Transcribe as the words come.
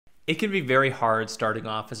It can be very hard starting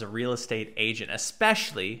off as a real estate agent,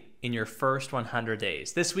 especially in your first 100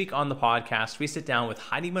 days. This week on the podcast, we sit down with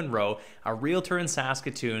Heidi Monroe, a realtor in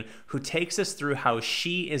Saskatoon, who takes us through how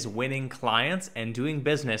she is winning clients and doing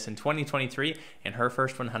business in 2023 in her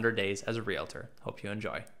first 100 days as a realtor. Hope you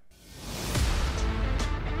enjoy.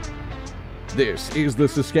 This is the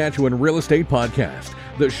Saskatchewan Real Estate Podcast,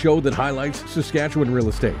 the show that highlights Saskatchewan real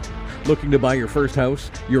estate. Looking to buy your first house,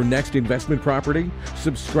 your next investment property?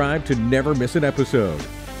 Subscribe to never miss an episode.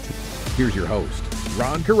 Here's your host,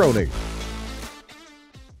 Ron Caroni.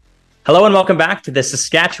 Hello and welcome back to the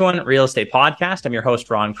Saskatchewan Real Estate Podcast. I'm your host,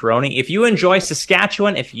 Ron Caroni. If you enjoy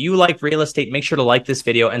Saskatchewan, if you like real estate, make sure to like this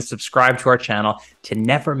video and subscribe to our channel to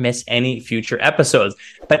never miss any future episodes.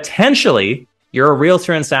 Potentially, you're a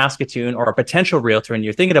realtor in Saskatoon or a potential realtor and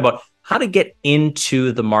you're thinking about how to get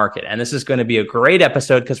into the market. And this is going to be a great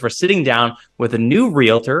episode because we're sitting down with a new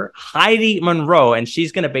realtor, Heidi Monroe, and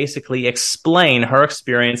she's going to basically explain her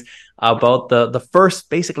experience about the first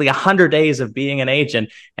basically 100 days of being an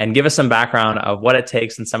agent and give us some background of what it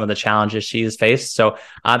takes and some of the challenges she's faced. So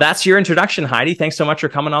that's your introduction, Heidi. Thanks so much for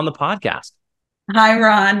coming on the podcast. Hi,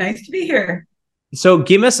 Ron. Nice to be here. So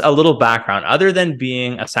give us a little background. Other than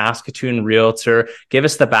being a Saskatoon realtor, give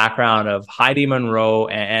us the background of Heidi Monroe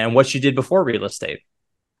and what you did before real estate.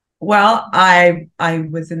 Well, I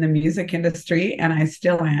was in the music industry and I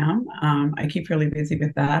still am. I keep really busy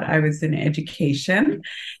with that. I was in education.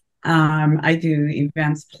 I do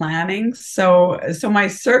events planning. So my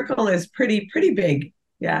circle is pretty big.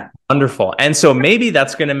 Yeah. Wonderful. And so maybe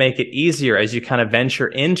that's going to make it easier as you kind of venture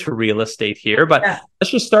into real estate here. But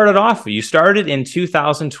let's just start it off. You started in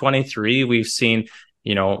 2023. We've seen,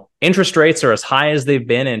 interest rates are as high as they've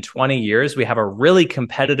been in 20 years. We have a really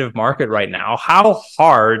competitive market right now. How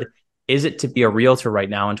hard is it to be a realtor right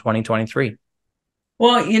now in 2023?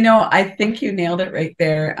 Well, I think you nailed it right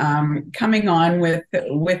there. Coming on with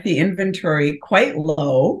the inventory quite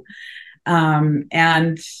low.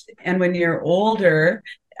 And when you're older,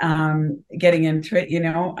 getting into it,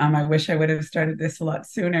 I wish I would have started this a lot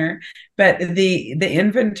sooner, but the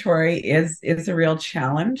inventory is a real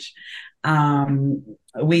challenge.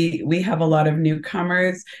 We have a lot of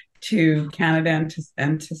newcomers to Canada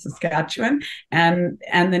and to Saskatchewan, and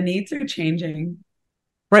the needs are changing.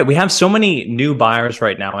 Right. We have so many new buyers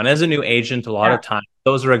right now. And as a new agent, a lot of times,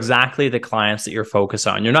 those are exactly the clients that you're focused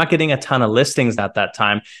on. You're not getting a ton of listings at that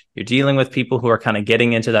time. You're dealing with people who are kind of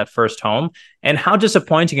getting into that first home. And how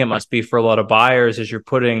disappointing it must be for a lot of buyers is you're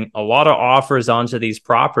putting a lot of offers onto these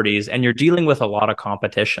properties and you're dealing with a lot of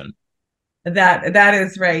competition. That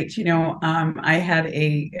is right. I had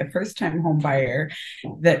a first-time home buyer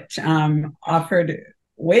that offered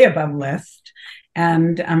way above list.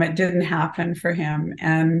 And it didn't happen for him.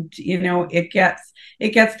 And, it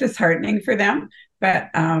gets disheartening for them. But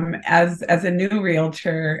as a new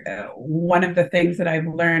realtor, one of the things that I've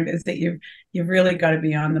learned is that you've really got to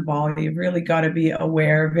be on the ball. You've really got to be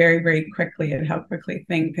aware very, very quickly at how quickly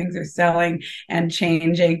things are selling and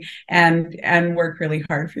changing and work really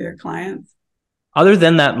hard for your clients. Other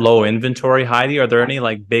than that low inventory, Heidi, are there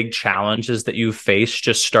any big challenges that you face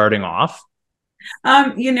just starting off?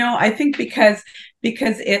 I think because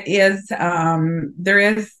it is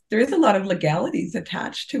there is a lot of legalities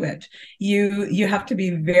attached to it. You have to be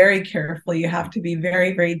very careful. You have to be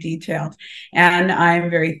very, very detailed. And I'm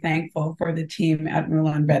very thankful for the team at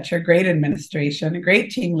Moulin Betcher, great administration, a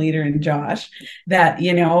great team leader in Josh, that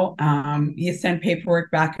you send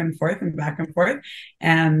paperwork back and forth,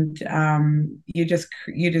 and you just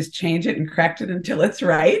change it and correct it until it's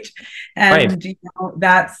right. And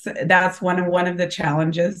that's one of the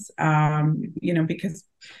challenges,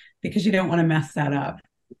 because you don't want to mess that up.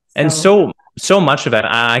 And so much of it,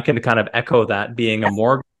 I can kind of echo that being a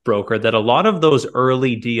mortgage broker, that a lot of those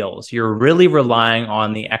early deals, you're really relying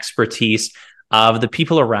on the expertise of the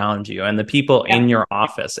people around you and the people in your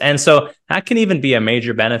office. And so that can even be a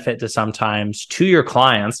major benefit to sometimes to your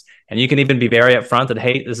clients. And you can even be very upfront that,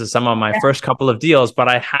 hey, this is some of my first couple of deals, but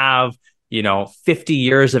I have 50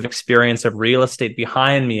 years of experience of real estate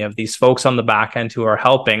behind me, of these folks on the back end who are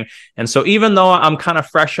helping. And so even though I'm kind of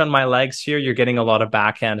fresh on my legs here, you're getting a lot of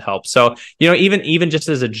back end help. So, even just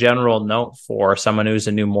as a general note for someone who's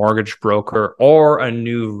a new mortgage broker or a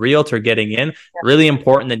new realtor getting in, really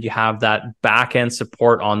important that you have that back end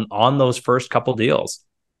support on those first couple deals.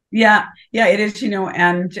 Yeah, it is,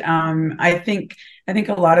 and I think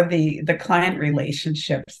a lot of the client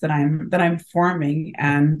relationships that I'm forming,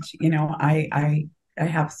 and I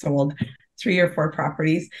have sold 3 or 4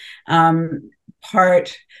 properties.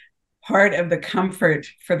 Part of the comfort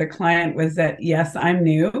for the client was that, yes, I'm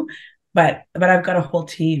new, but I've got a whole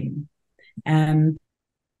team, and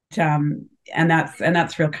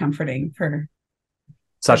that's real comforting for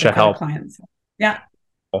Such a the help. clients. Yeah.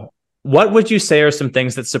 What would you say are some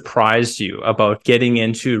things that surprised you about getting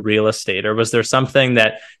into real estate? Or was there something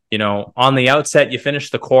that, on the outset, you finish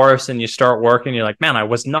the course and you start working, you're like, man, I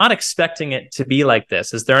was not expecting it to be like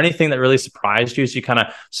this. Is there anything that really surprised you as you kind of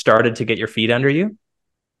started to get your feet under you?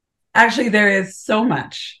 Actually, there is so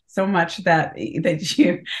much that you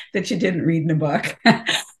didn't read in a book.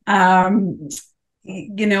 um,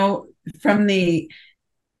 from the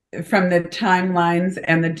timelines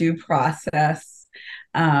and the due process,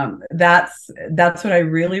 that's what I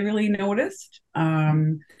really noticed.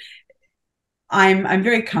 I'm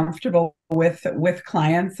very comfortable with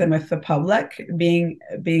clients and with the public, being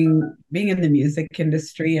in the music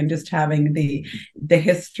industry and just having the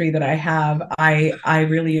history that I have. I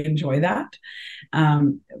really enjoy that.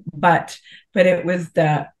 But it was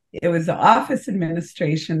the office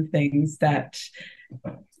administration things that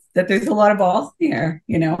there's a lot of balls in the air.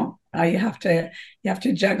 You have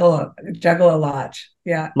to juggle a lot.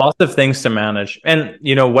 Yeah. Lots of things to manage. And,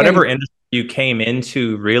 whatever industry you came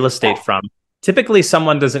into real estate from, typically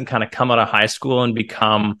someone doesn't kind of come out of high school and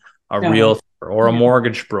become a realtor or a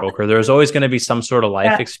mortgage broker. There's always going to be some sort of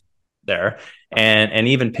life experience there. And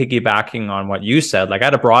even piggybacking on what you said, like I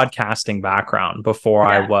had a broadcasting background before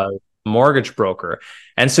I was a mortgage broker.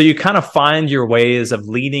 And so you kind of find your ways of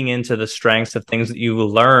leading into the strengths of things that you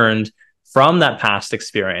learned from that past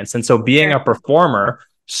experience. And so being a performer,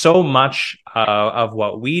 so much of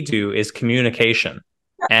what we do is communication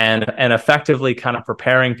and effectively kind of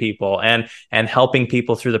preparing people and helping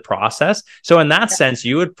people through the process. So in that sense,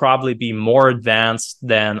 you would probably be more advanced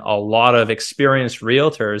than a lot of experienced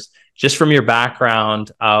realtors just from your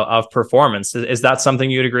background of performance. Is that something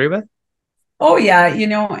you'd agree with? Oh yeah,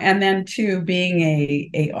 and then too, being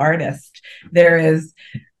a artist, there is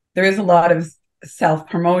a lot of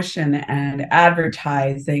self-promotion and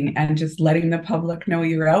advertising and just letting the public know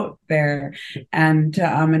you're out there, and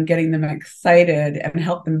getting them excited and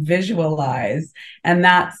help them visualize. And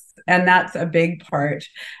that's a big part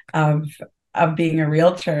of being a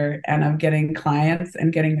realtor and of getting clients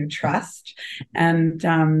and getting their trust and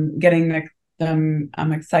getting them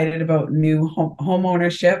excited about new home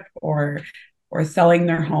ownership or selling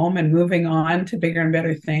their home and moving on to bigger and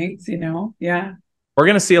better things. Yeah. We're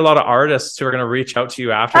going to see a lot of artists who are going to reach out to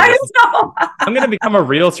you after I this. know. I'm going to become a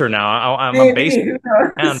realtor now. I'm a basic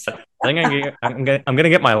fan. I think I'm going to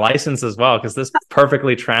get my license as well, because this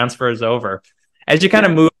perfectly transfers over. As you kind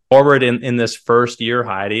of move forward in this first year,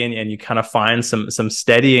 Heidi, and you kind of find some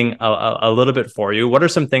steadying a little bit for you, what are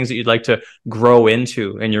some things that you'd like to grow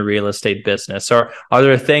into in your real estate business? Or are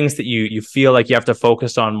there things that you feel like you have to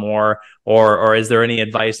focus on more? Or is there any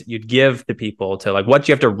advice that you'd give to people to, like, what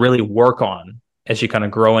you have to really work on as you kind of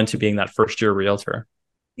grow into being that first year realtor?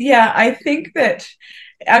 Yeah, I think that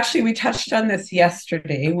actually we touched on this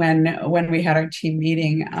yesterday when we had our team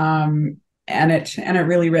meeting, and it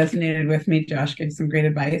really resonated with me. Josh gave some great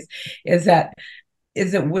advice. Is that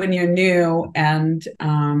when you're new and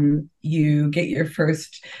you get your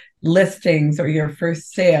first listings or your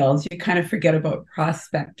first sales, you kind of forget about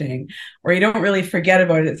prospecting, or you don't really forget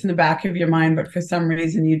about it. It's in the back of your mind, but for some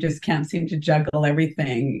reason you just can't seem to juggle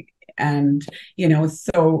everything. And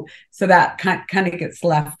so that kind of gets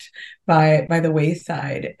left by the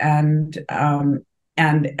wayside, and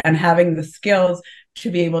having the skills to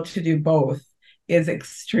be able to do both is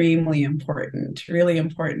extremely important, really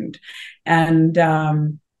important. And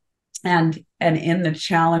in the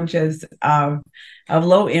challenges of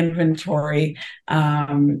low inventory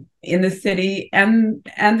in the city, and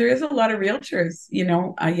there is a lot of realtors. You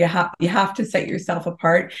have to set yourself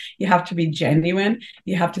apart. You have to be genuine.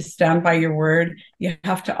 You have to stand by your word. You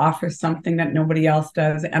have to offer something that nobody else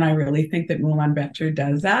does. And I really think that Moulin Better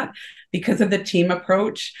does that because of the team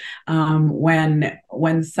approach.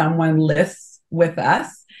 When someone lists with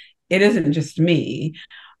us, it isn't just me.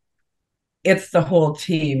 It's the whole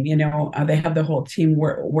team. They have the whole team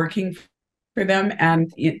working for them,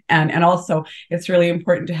 and also it's really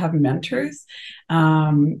important to have mentors.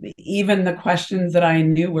 Even the questions that I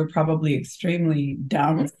knew were probably extremely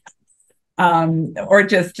dumb, or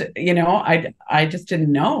just I just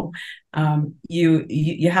didn't know.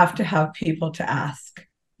 You have to have people to ask.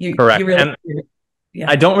 Correct. You really, yeah.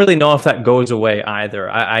 I don't really know if that goes away either.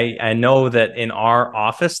 I know that in our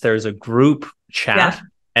office there's a group chat.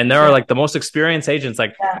 And there are like the most experienced agents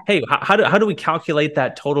like, Yeah. hey, how do we calculate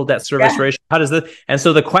that total debt service Yeah. ratio? How does this? And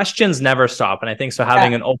so the questions never stop. And I think so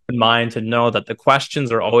having Yeah. an open mind to know that the questions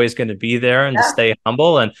are always going to be there and to Yeah. stay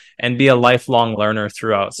humble and be a lifelong learner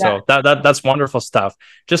throughout. Yeah. So that's wonderful stuff.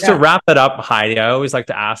 Just to Yeah. wrap it up, Heidi, I always like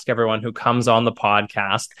to ask everyone who comes on the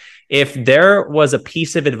podcast if there was a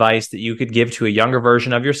piece of advice that you could give to a younger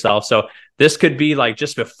version of yourself. So this could be like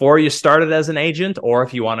just before you started as an agent, or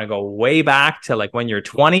if you want to go way back to like when you're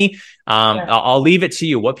 20, I'll leave it to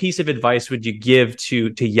you. What piece of advice would you give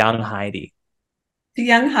to young Heidi? To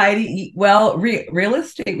young Heidi, well, real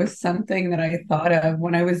estate was something that I thought of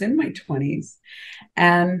when I was in my 20s.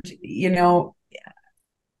 And,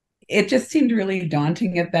 it just seemed really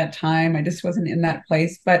daunting at that time. I just wasn't in that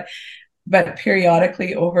place. But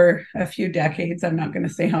periodically over a few decades, I'm not going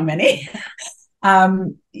to say how many,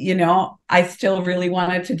 I still really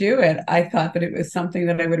wanted to do it. I thought that it was something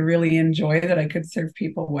that I would really enjoy, that I could serve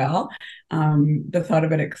people well. The thought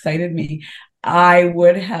of it excited me. I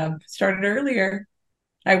would have started earlier.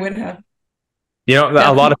 I would have.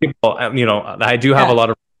 A lot of people, I do have a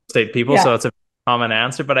lot of real estate people, so it's a common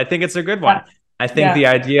answer, but I think it's a good one. I think the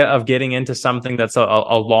idea of getting into something that's a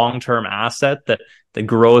long-term asset that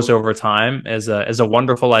grows over time is a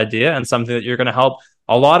wonderful idea, and something that you're going to help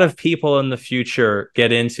a lot of people in the future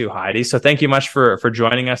get into, Heidi. So thank you much for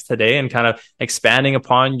joining us today and kind of expanding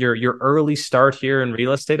upon your early start here in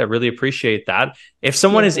real estate. I really appreciate that. If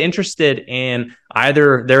someone is interested in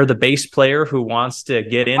either they're the bass player who wants to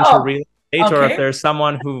get into real estate, or if there's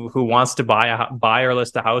someone who wants to buy or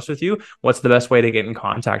list a house with you, what's the best way to get in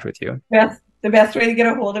contact with you? The best way to get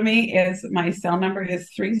a hold of me is my cell number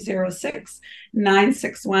is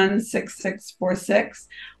 306-961-6646,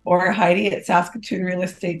 or Heidi at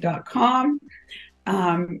SaskatoonRealEstate.com,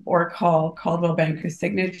 or call Caldwell Banker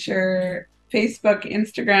Signature, Facebook,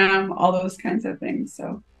 Instagram, all those kinds of things.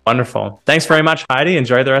 So wonderful. Thanks very much, Heidi.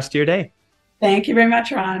 Enjoy the rest of your day. Thank you very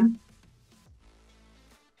much, Ron.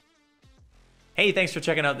 Hey, thanks for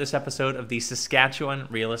checking out this episode of the Saskatchewan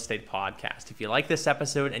Real Estate Podcast. If you like this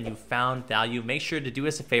episode and you found value, make sure to do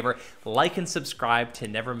us a favor, like and subscribe to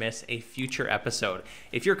never miss a future episode.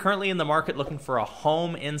 If you're currently in the market looking for a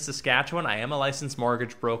home in Saskatchewan, I am a licensed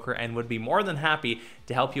mortgage broker and would be more than happy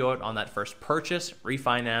to help you out on that first purchase,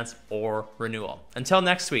 refinance, or renewal. Until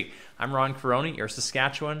next week, I'm Ron Caroni, your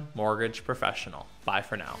Saskatchewan mortgage professional. Bye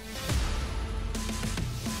for now.